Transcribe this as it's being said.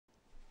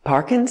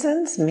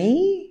Parkinson's?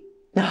 Me?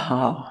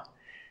 No.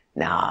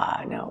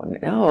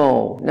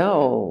 No.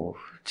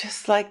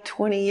 Just like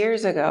 20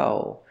 years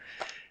ago,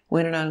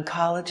 when an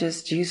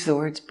oncologist used the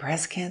words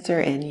breast cancer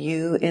and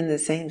you in the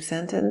same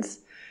sentence,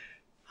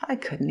 I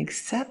couldn't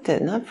accept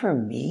it, not for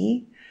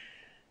me.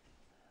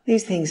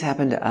 These things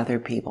happen to other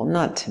people,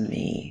 not to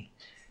me.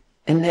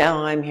 And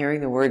now I'm hearing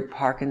the word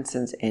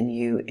Parkinson's and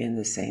you in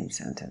the same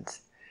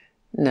sentence.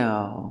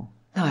 No,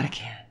 not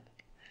again.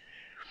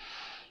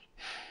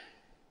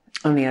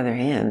 On the other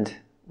hand,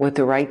 with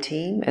the right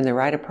team and the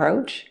right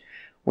approach,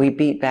 we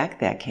beat back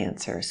that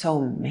cancer.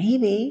 So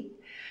maybe,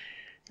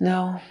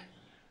 no,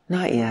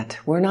 not yet.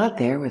 We're not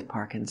there with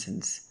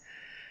Parkinson's.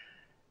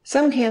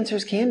 Some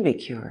cancers can be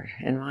cured,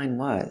 and mine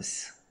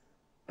was,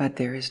 but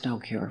there is no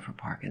cure for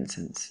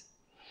Parkinson's.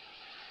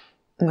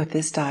 With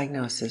this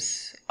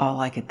diagnosis, all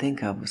I could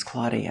think of was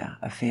Claudia,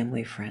 a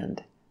family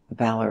friend, a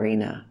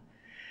ballerina,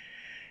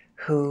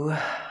 who,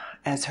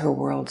 as her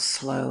world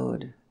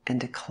slowed and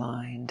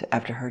declined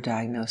after her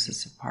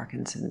diagnosis of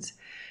Parkinson's,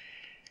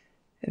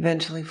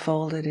 eventually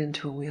folded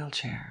into a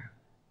wheelchair.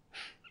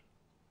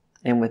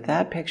 And with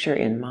that picture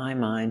in my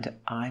mind,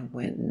 I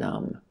went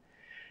numb.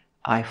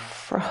 I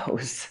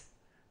froze.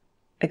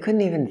 I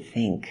couldn't even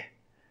think.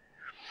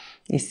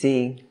 You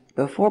see,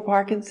 before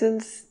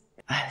Parkinson's,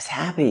 I was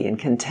happy and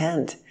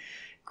content.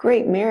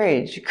 Great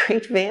marriage,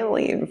 great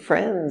family and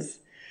friends.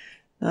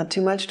 Not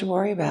too much to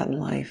worry about in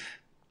life.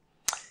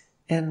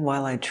 And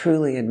while I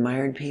truly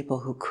admired people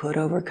who could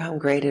overcome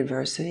great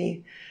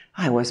adversity,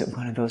 I wasn't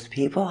one of those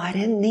people. I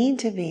didn't need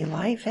to be.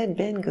 Life had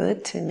been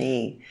good to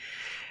me.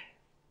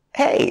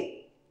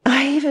 Hey,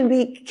 I even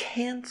beat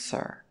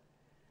cancer.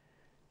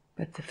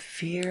 But the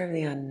fear of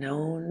the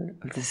unknown,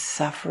 of the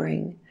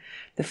suffering,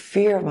 the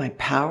fear of my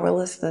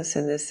powerlessness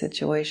in this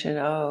situation,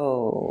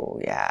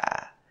 oh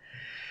yeah.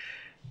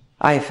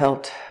 I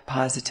felt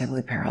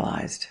positively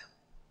paralyzed.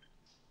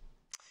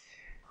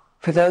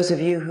 For those of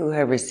you who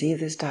have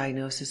received this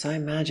diagnosis, I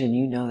imagine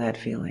you know that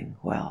feeling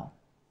well.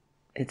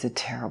 It's a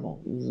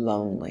terrible,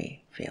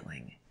 lonely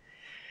feeling.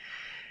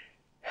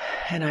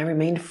 And I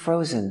remained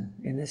frozen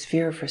in this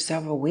fear for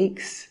several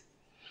weeks.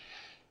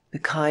 The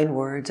kind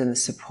words and the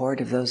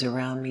support of those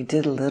around me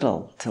did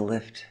little to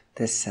lift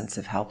this sense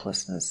of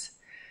helplessness.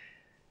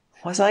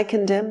 Was I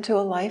condemned to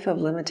a life of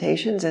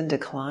limitations and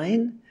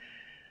decline?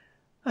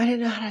 I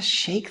didn't know how to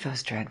shake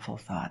those dreadful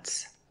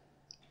thoughts.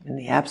 In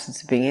the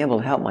absence of being able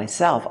to help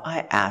myself,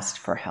 I asked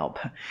for help.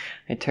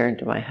 I turned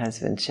to my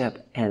husband,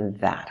 Chip, and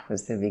that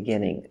was the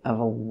beginning of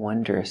a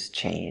wondrous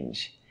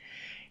change.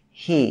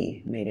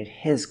 He made it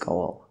his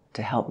goal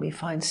to help me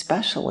find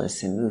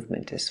specialists in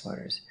movement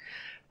disorders,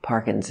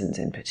 Parkinson's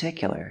in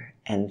particular,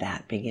 and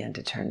that began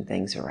to turn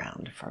things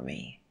around for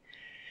me.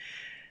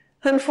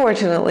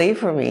 Unfortunately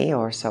for me,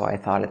 or so I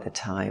thought at the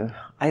time,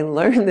 I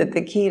learned that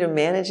the key to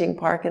managing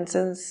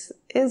Parkinson's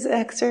is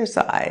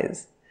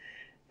exercise.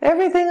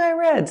 Everything I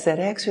read said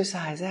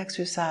exercise,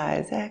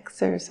 exercise,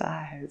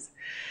 exercise.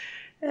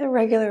 And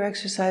regular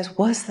exercise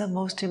was the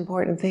most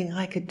important thing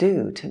I could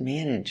do to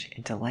manage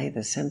and delay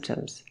the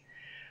symptoms.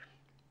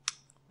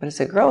 But as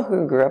a girl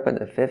who grew up in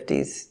the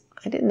 50s,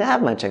 I didn't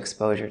have much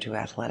exposure to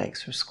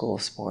athletics or school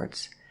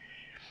sports.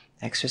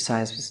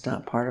 Exercise was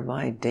not part of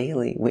my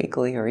daily,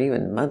 weekly, or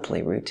even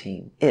monthly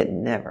routine. It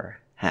never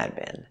had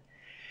been.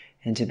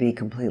 And to be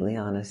completely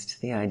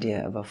honest, the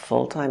idea of a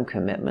full-time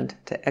commitment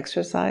to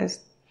exercise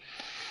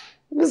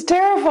was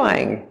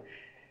terrifying.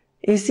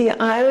 You see,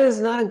 I was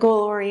not a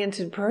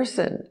goal-oriented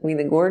person. I mean,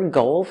 the word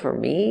goal for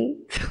me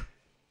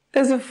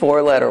is a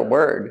 4-letter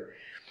word.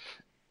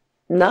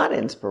 Not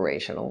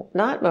inspirational,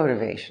 not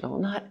motivational,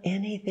 not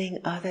anything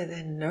other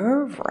than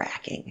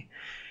nerve-wracking.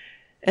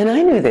 And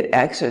I knew that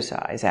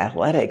exercise,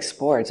 athletics,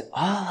 sports,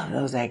 all of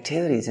those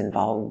activities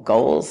involve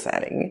goal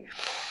setting.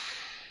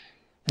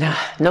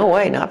 No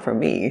way, not for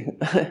me.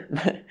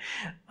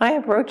 My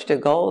approach to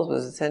goals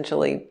was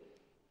essentially,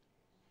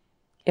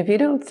 if you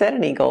don't set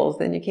any goals,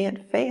 then you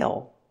can't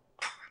fail.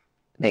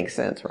 Makes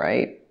sense,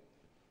 right?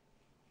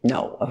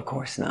 No, of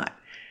course not.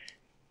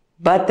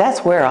 But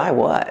that's where I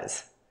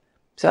was.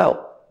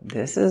 So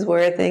this is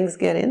where things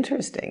get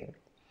interesting.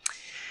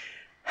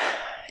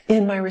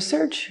 In my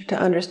research to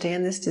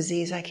understand this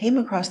disease, I came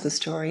across the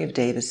story of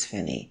Davis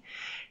Phinney,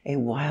 a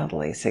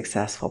wildly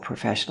successful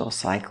professional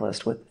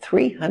cyclist with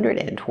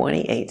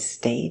 328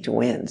 stage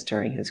wins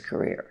during his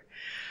career.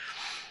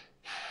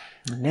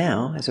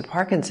 Now, as a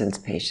Parkinson's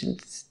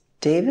patient,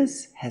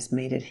 Davis has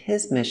made it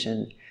his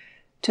mission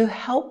to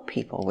help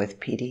people with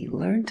PD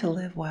learn to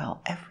live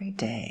well every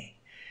day.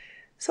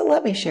 So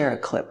let me share a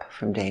clip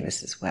from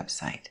Davis's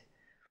website.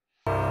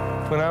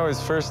 When I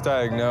was first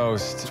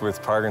diagnosed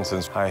with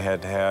Parkinson's, I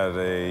had had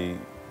a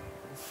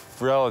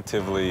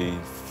relatively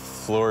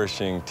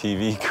flourishing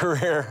TV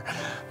career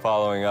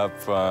following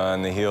up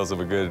on the heels of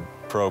a good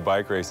pro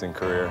bike racing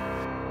career.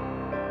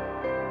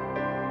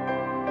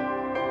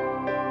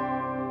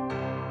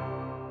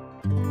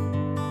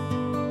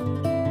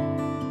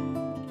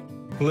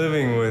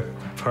 Living with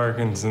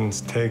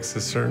Parkinson's takes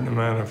a certain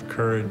amount of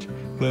courage.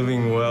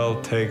 Living well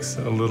takes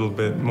a little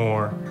bit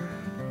more.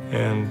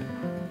 And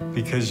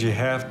because you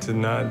have to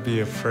not be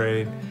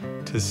afraid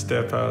to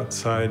step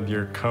outside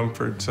your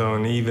comfort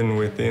zone, even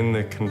within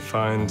the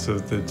confines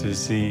of the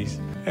disease.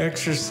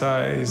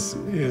 Exercise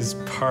is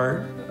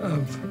part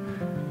of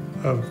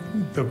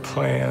the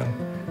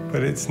plan,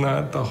 but it's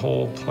not the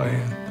whole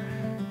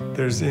plan.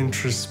 There's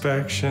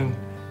introspection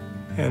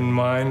and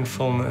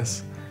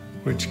mindfulness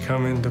which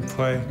come into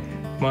play.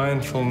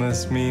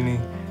 Mindfulness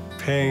meaning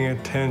paying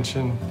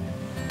attention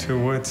to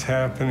what's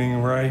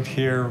happening right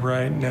here,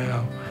 right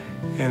now,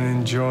 and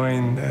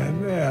enjoying that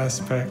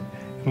aspect,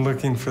 and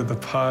looking for the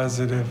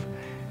positive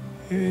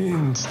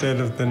instead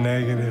of the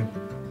negative.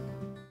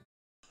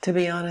 To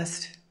be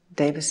honest,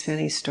 Davis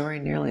Finney's story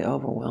nearly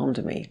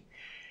overwhelmed me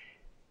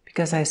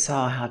because I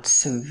saw how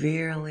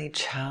severely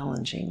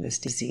challenging this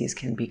disease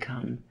can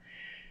become.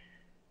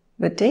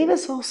 But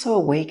Davis also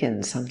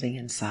awakened something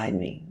inside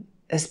me,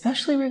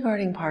 especially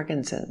regarding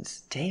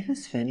Parkinson's.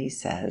 Davis Finney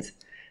says,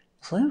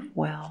 live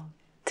well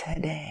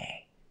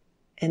today,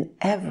 and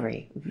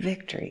every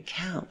victory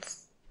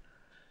counts.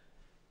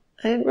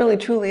 I didn't really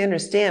truly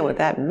understand what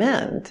that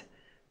meant,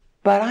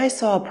 but I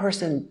saw a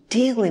person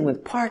dealing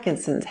with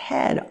Parkinson's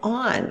head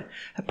on,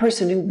 a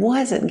person who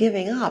wasn't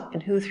giving up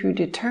and who through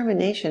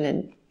determination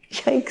and,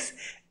 yikes,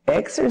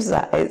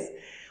 exercise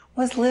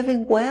was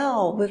living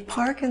well with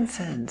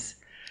Parkinson's.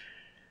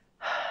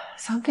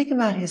 Something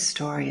about his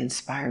story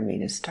inspired me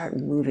to start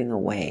moving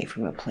away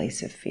from a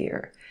place of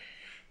fear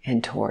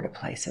and toward a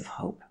place of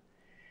hope.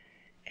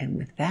 And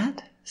with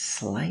that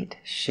slight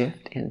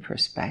shift in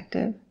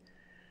perspective,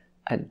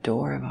 a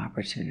door of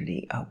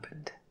opportunity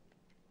opened.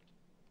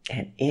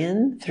 And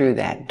in through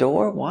that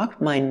door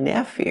walked my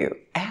nephew,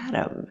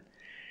 Adam.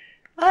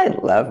 I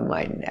love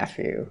my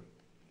nephew.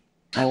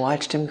 I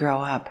watched him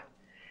grow up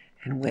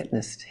and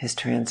witnessed his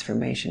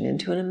transformation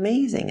into an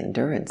amazing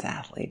endurance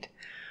athlete,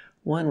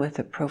 one with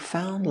a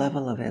profound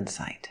level of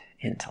insight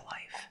into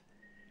life.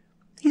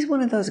 He's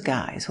one of those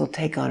guys who'll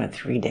take on a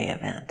 3-day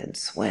event and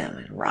swim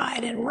and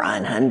ride and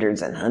run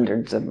hundreds and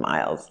hundreds of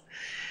miles.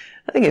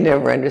 I could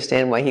never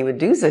understand why he would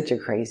do such a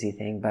crazy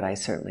thing, but I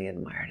certainly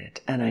admired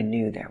it, and I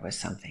knew there was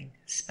something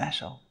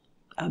special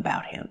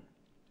about him.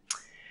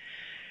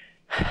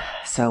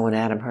 So when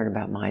Adam heard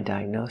about my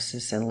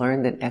diagnosis and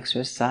learned that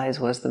exercise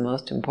was the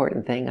most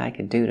important thing I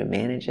could do to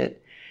manage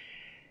it,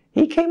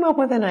 he came up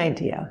with an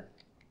idea.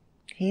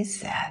 He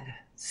said,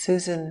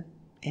 Susan,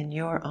 in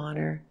your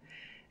honor,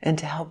 and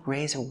to help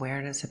raise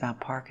awareness about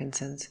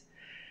Parkinson's,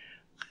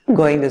 I'm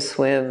going to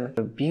swim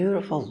a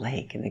beautiful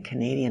lake in the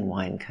Canadian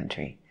wine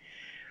country.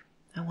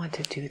 I want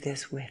to do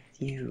this with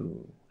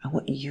you. I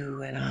want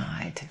you and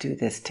I to do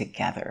this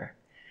together.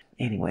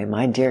 Anyway,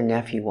 my dear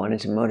nephew wanted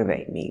to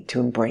motivate me to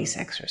embrace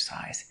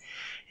exercise,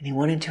 and he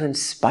wanted to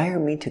inspire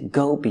me to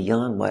go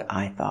beyond what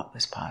I thought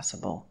was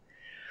possible.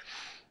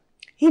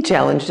 He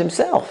challenged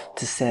himself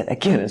to set a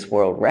Guinness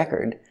World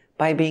Record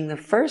by being the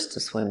first to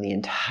swim the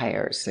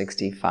entire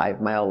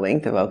 65-mile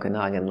length of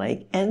Okanagan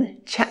Lake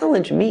and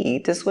challenged me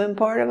to swim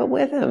part of it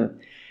with him.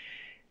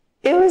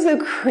 It was the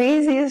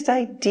craziest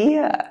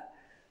idea.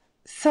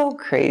 So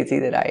crazy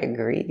that I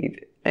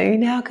agreed. I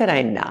mean, how could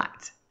I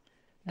not?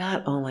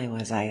 Not only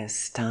was I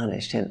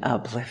astonished and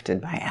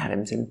uplifted by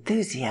Adam's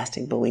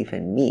enthusiastic belief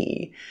in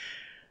me,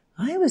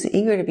 I was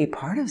eager to be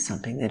part of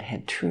something that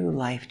had true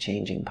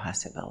life-changing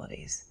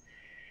possibilities.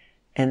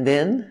 And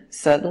then,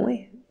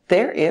 suddenly,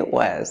 there it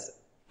was,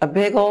 a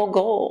big old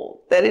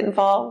goal that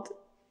involved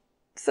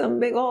some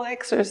big old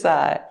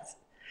exercise.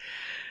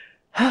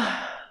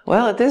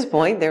 Well, at this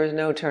point, there was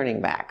no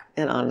turning back.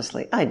 And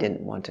honestly, I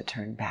didn't want to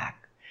turn back.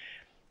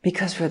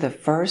 Because for the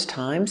first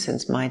time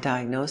since my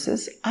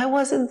diagnosis, I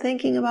wasn't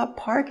thinking about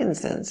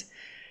Parkinson's.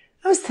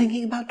 I was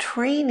thinking about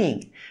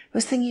training. I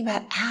was thinking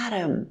about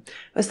Adam.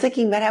 I was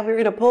thinking about how we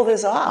were going to pull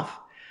this off.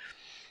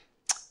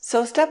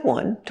 So step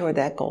one toward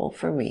that goal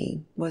for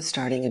me was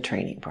starting a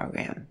training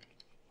program.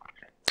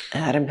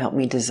 Adam helped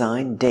me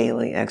design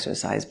daily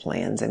exercise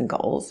plans and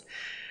goals.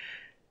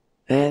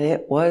 And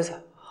it was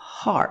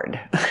hard.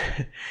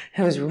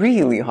 It was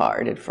really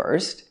hard at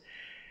first.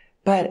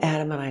 But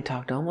Adam and I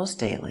talked almost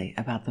daily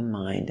about the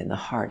mind and the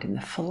heart and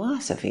the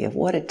philosophy of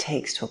what it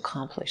takes to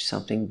accomplish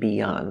something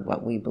beyond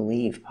what we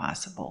believe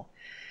possible.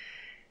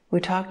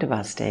 We talked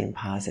about staying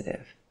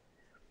positive.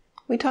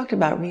 We talked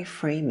about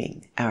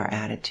reframing our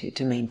attitude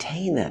to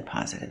maintain that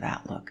positive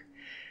outlook.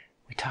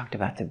 We talked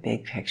about the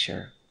big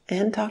picture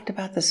and talked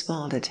about the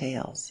small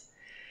details.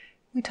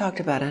 We talked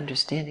about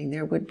understanding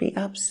there would be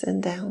ups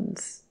and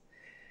downs.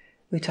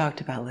 We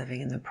talked about living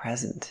in the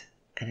present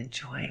and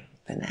enjoying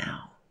the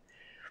now.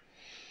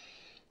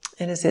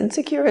 And as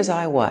insecure as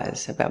I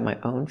was about my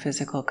own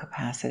physical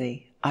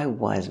capacity, I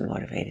was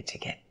motivated to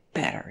get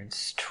better and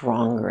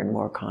stronger and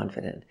more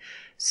confident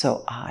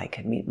so I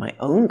could meet my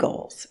own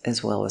goals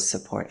as well as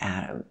support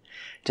Adam,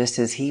 just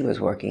as he was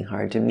working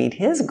hard to meet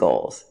his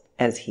goals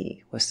as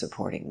he was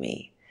supporting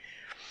me.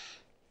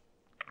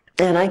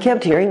 And I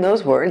kept hearing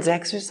those words,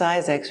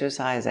 exercise,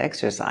 exercise,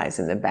 exercise,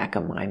 in the back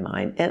of my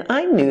mind. And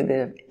I knew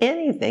that if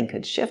anything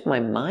could shift my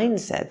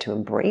mindset to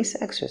embrace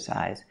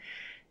exercise,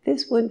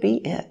 this would be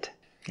it.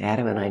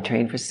 Adam and I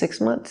trained for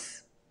 6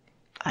 months.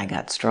 I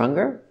got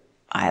stronger.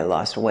 I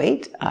lost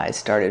weight. I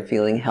started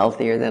feeling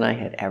healthier than I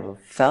had ever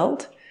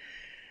felt.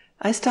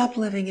 I stopped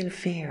living in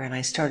fear and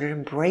I started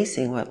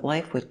embracing what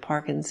life with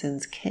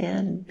Parkinson's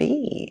can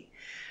be.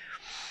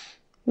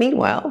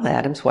 Meanwhile,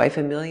 Adam's wife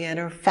Amelia and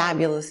her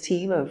fabulous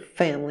team of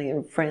family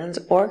and friends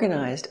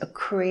organized a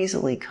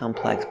crazily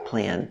complex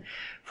plan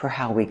for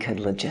how we could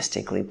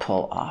logistically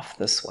pull off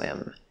the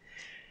swim.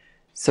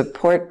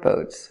 Support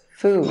boats,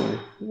 food,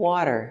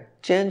 water,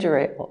 ginger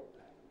ale,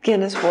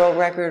 Guinness World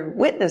Record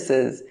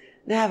witnesses,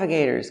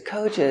 navigators,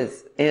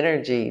 coaches,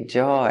 energy,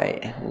 joy,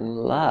 and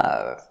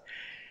love.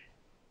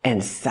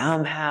 And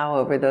somehow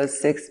over those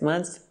 6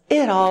 months,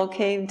 it all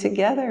came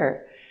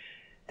together.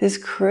 This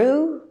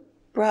crew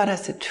brought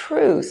us a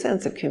true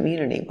sense of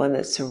community, one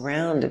that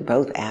surrounded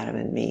both Adam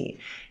and me,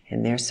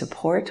 and their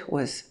support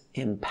was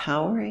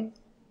empowering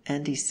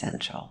and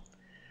essential.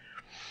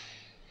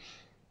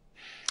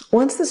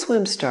 Once the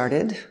swim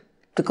started,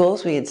 the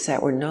goals we had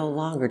set were no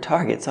longer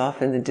targets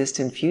off in the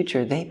distant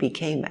future. They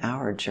became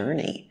our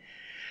journey.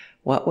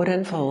 What would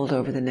unfold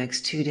over the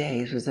next 2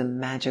 days was a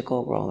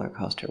magical roller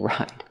coaster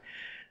ride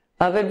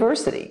of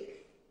adversity,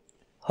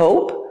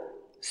 hope,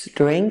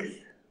 strength,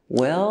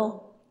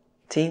 will,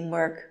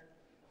 teamwork,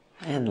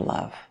 and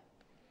love.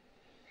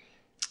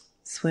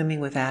 Swimming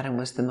with Adam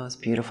was the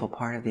most beautiful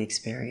part of the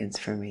experience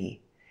for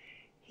me.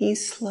 He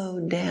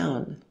slowed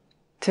down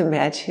to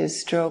match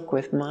his stroke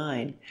with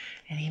mine,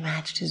 and he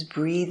matched his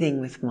breathing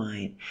with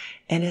mine.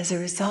 And as a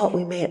result,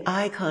 we made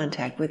eye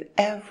contact with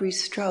every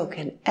stroke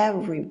and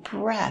every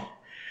breath.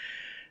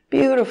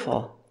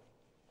 Beautiful,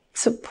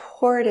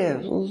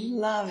 supportive,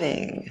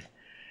 loving.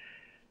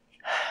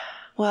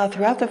 Well,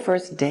 throughout the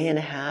first day and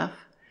a half,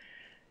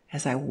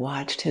 as I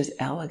watched his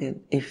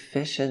elegant,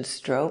 efficient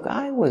stroke,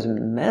 I was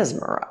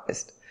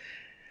mesmerized.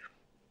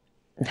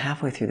 And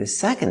halfway through the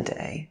second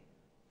day,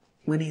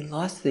 when he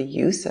lost the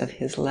use of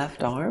his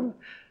left arm,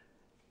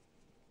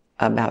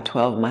 about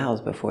 12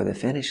 miles before the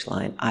finish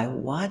line, I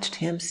watched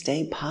him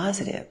stay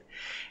positive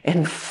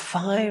and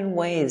find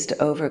ways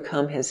to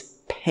overcome his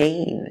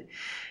pain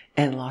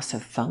and loss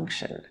of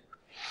function.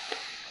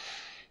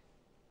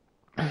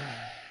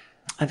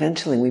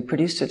 Eventually, we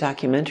produced a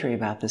documentary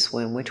about the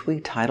swim, which we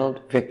titled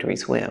Victory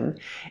Swim,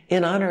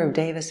 in honor of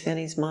Davis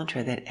Finney's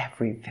mantra that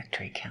every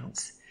victory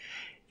counts.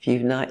 If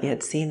you've not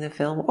yet seen the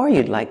film or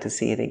you'd like to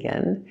see it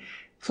again,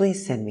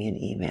 please send me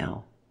an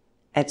email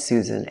at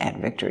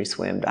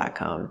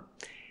susan@victoryswim.com.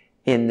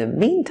 In the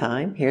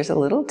meantime, here's a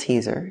little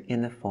teaser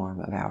in the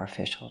form of our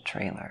official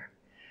trailer.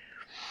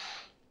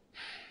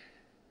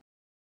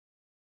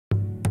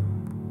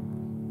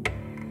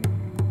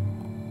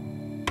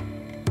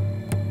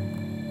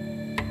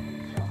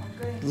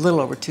 A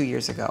little over 2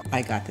 years ago,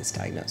 I got this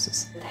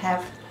diagnosis.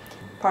 Have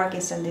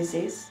Parkinson's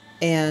disease.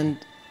 And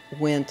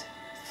went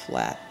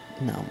flat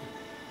numb.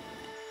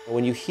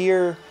 When you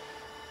hear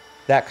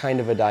that kind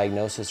of a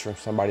diagnosis from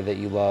somebody that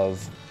you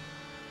love,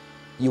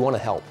 you want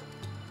to help.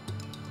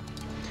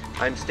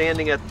 I'm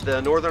standing at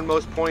the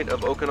northernmost point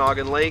of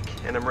Okanagan Lake,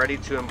 and I'm ready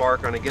to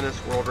embark on a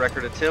Guinness World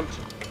Record attempt.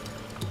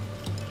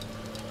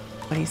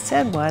 What he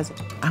said was,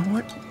 I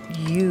want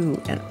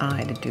you and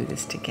I to do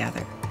this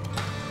together.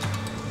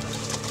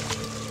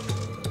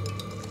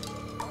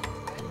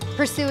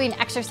 Pursuing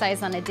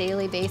exercise on a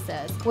daily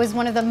basis was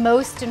one of the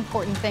most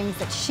important things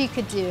that she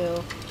could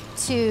do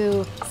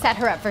to set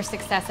her up for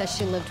success as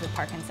she lived with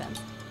Parkinson's.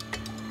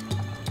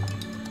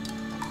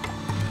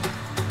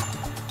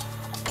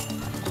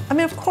 I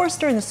mean, of course,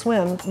 during the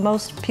swim,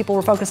 most people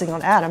were focusing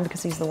on Adam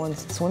because he's the one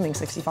swimming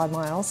 65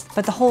 miles.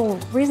 But the whole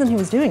reason he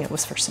was doing it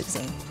was for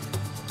Susan.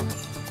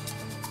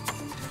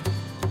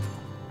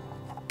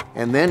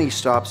 And then he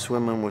stopped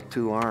swimming with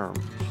 2 arms.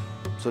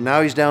 So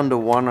now he's down to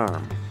 1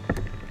 arm.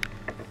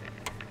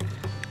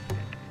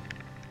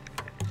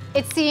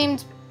 It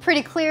seemed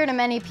pretty clear to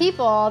many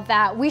people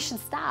that we should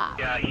stop.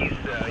 Yeah, he's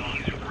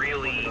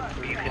really,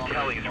 you can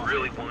tell he's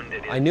really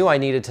wounded. I knew I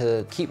needed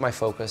to keep my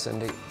focus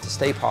and to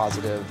stay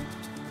positive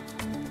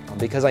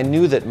because I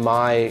knew that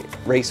my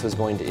race was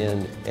going to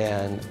end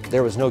and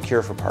there was no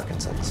cure for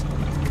Parkinson's.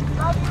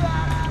 Love you,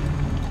 Adam.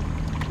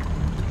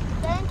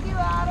 Thank you,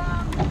 Adam.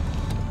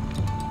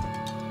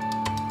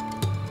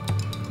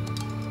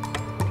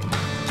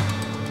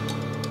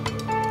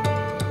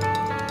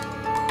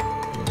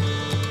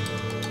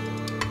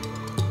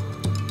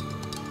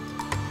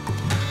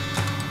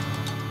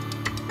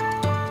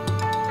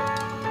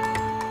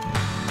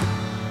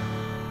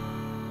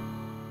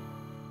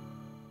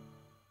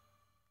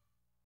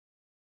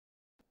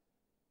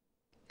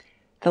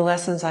 The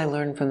lessons I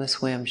learned from the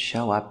swim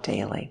show up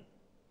daily,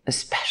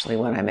 especially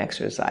when I'm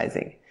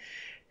exercising.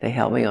 They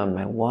help me on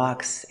my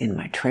walks, in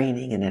my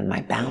training, and in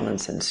my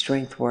balance and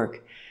strength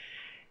work.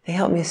 They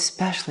help me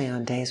especially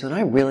on days when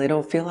I really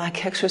don't feel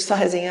like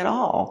exercising at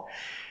all.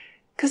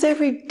 Because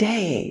every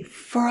day,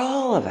 for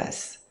all of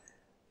us,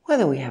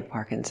 whether we have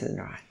Parkinson's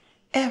or not,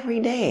 every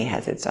day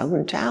has its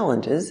own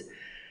challenges.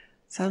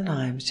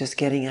 Sometimes just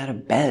getting out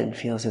of bed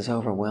feels as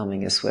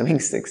overwhelming as swimming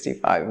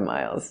 65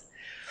 miles.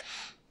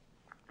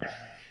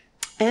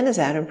 And as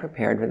Adam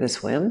prepared for the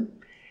swim,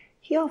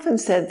 he often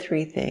said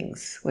 3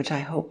 things, which I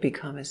hope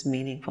become as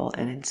meaningful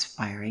and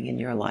inspiring in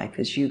your life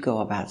as you go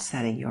about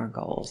setting your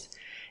goals,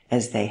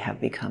 as they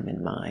have become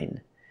in mine.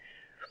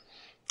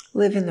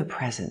 Live in the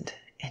present.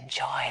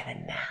 Enjoy the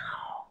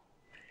now.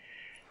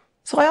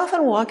 So I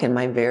often walk in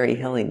my very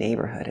hilly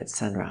neighborhood at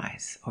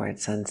sunrise or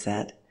at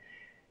sunset.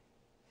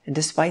 And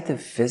despite the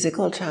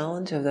physical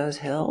challenge of those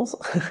hills,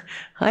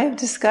 I have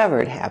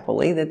discovered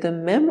happily that the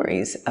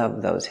memories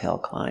of those hill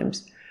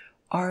climbs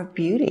are of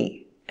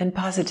beauty and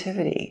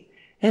positivity,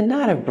 and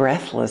not of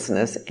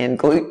breathlessness and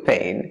glute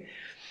pain.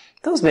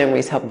 Those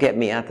memories help get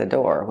me out the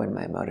door when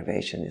my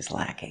motivation is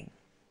lacking.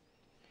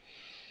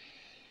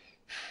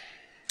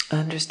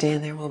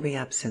 Understand there will be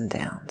ups and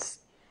downs.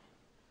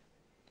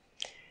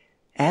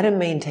 Adam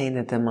maintained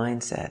that the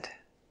mindset,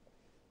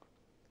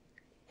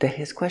 that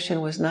his question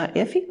was not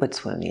if he would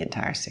swim the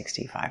entire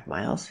 65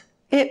 miles,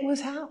 it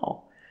was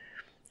how.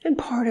 And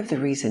part of the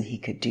reason he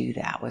could do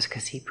that was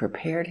because he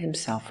prepared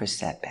himself for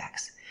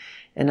setbacks.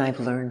 And I've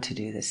learned to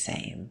do the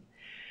same.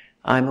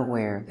 I'm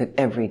aware that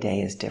every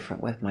day is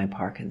different with my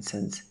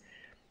Parkinson's.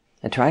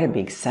 I try to be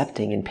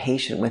accepting and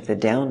patient with the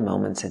down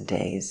moments and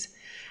days,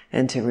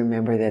 and to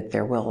remember that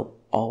there will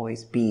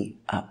always be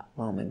up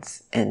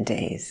moments and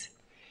days.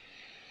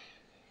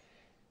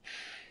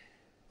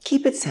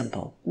 Keep it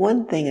simple,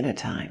 one thing at a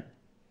time.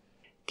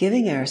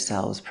 Giving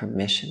ourselves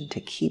permission to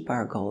keep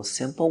our goals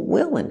simple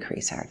will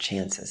increase our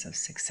chances of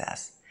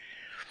success.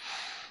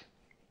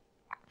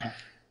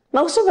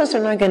 Most of us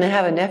are not going to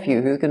have a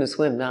nephew who's going to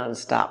swim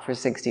nonstop for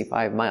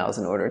 65 miles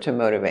in order to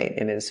motivate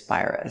and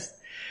inspire us.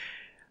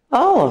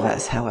 All of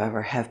us,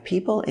 however, have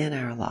people in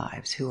our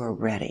lives who are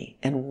ready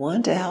and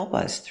want to help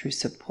us through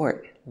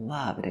support,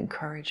 love, and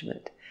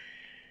encouragement.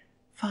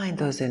 Find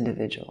those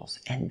individuals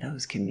and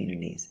those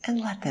communities and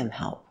let them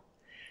help.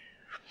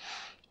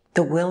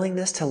 The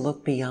willingness to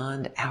look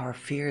beyond our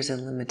fears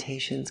and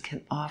limitations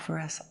can offer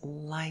us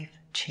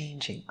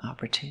life-changing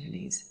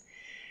opportunities.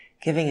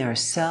 Giving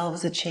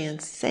ourselves a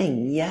chance,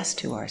 saying yes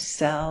to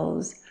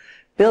ourselves,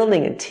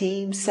 building a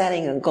team,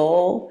 setting a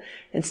goal,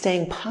 and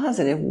staying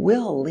positive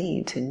will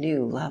lead to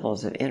new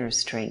levels of inner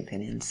strength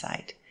and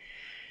insight.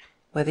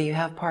 Whether you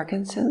have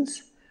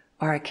Parkinson's,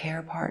 or a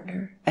care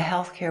partner, a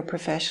healthcare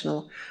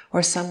professional,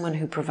 or someone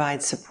who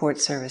provides support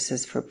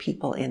services for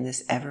people in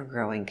this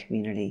ever-growing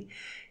community,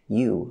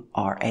 you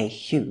are a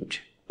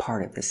huge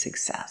part of the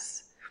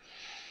success.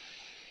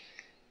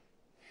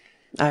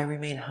 I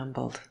remain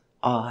humbled,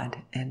 awed,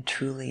 and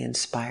truly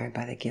inspired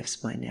by the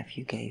gifts my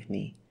nephew gave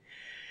me.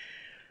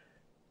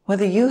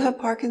 Whether you have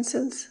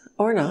Parkinson's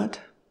or not,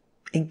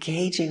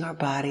 engaging our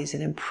bodies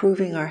and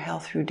improving our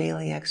health through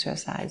daily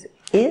exercise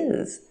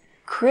is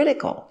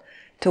critical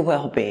to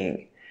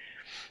well-being.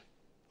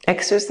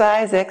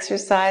 Exercise,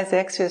 exercise,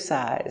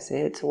 exercise.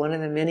 It's one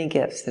of the many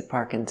gifts that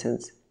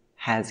Parkinson's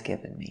has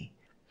given me.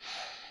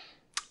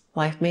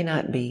 Life may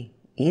not be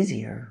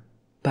easier,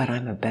 but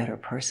I'm a better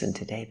person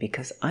today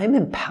because I'm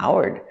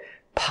empowered,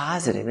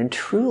 positive, and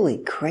truly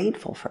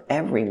grateful for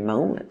every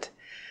moment.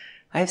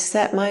 I've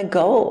set my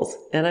goals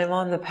and I'm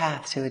on the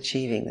path to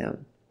achieving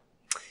them.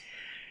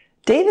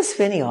 Davis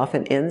Finney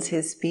often ends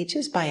his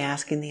speeches by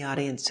asking the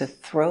audience to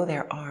throw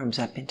their arms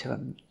up into a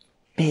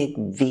big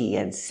V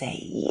and say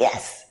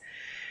yes.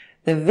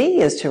 The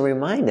V is to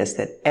remind us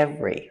that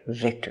every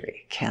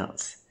victory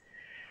counts.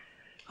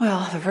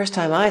 Well, the first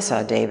time I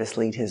saw Davis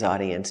lead his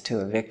audience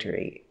to a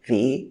victory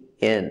V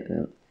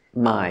in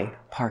my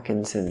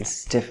Parkinson's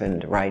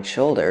stiffened right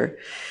shoulder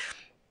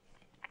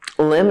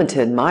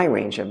limited my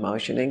range of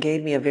motion and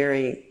gave me a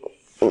very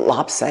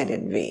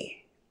lopsided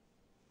V.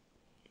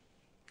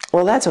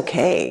 Well, that's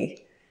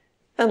okay,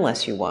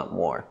 unless you want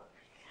more.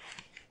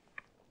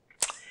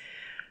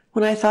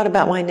 When I thought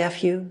about my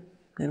nephew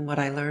and what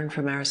I learned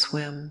from our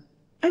swim,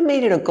 I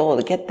made it a goal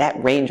to get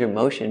that range of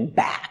motion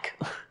back.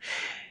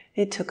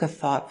 It took a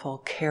thoughtful,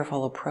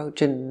 careful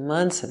approach and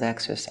months of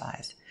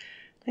exercise.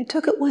 I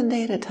took it one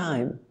day at a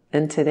time,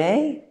 and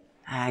today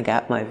I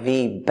got my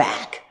V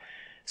back.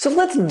 So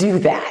let's do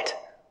that.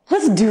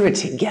 Let's do it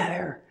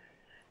together.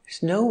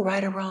 There's no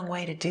right or wrong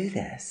way to do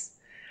this.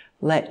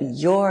 Let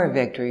your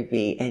victory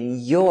V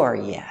and your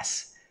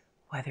yes,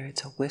 whether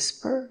it's a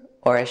whisper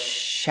or a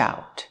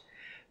shout,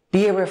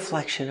 be a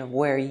reflection of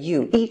where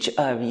each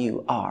of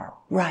you are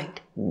right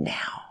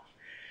now.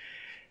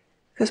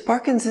 Because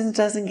Parkinson's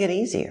doesn't get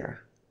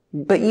easier,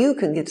 but you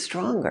can get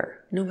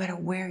stronger no matter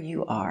where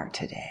you are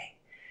today.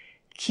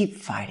 Keep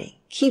fighting,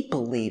 keep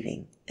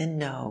believing, and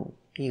know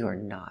you are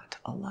not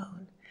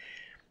alone.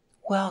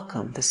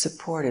 Welcome the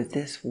support of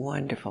this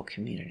wonderful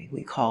community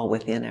we call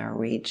Within Our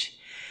Reach,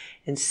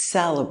 and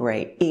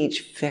celebrate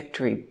each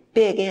victory,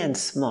 big and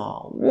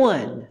small,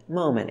 one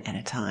moment at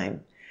a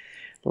time.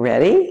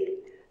 Ready?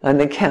 On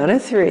the count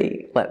of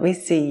 3, let me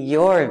see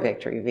your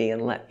victory V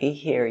and let me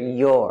hear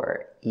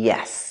your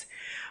yes.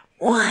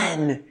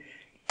 1,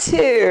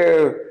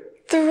 2,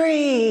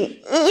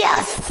 3,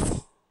 yes!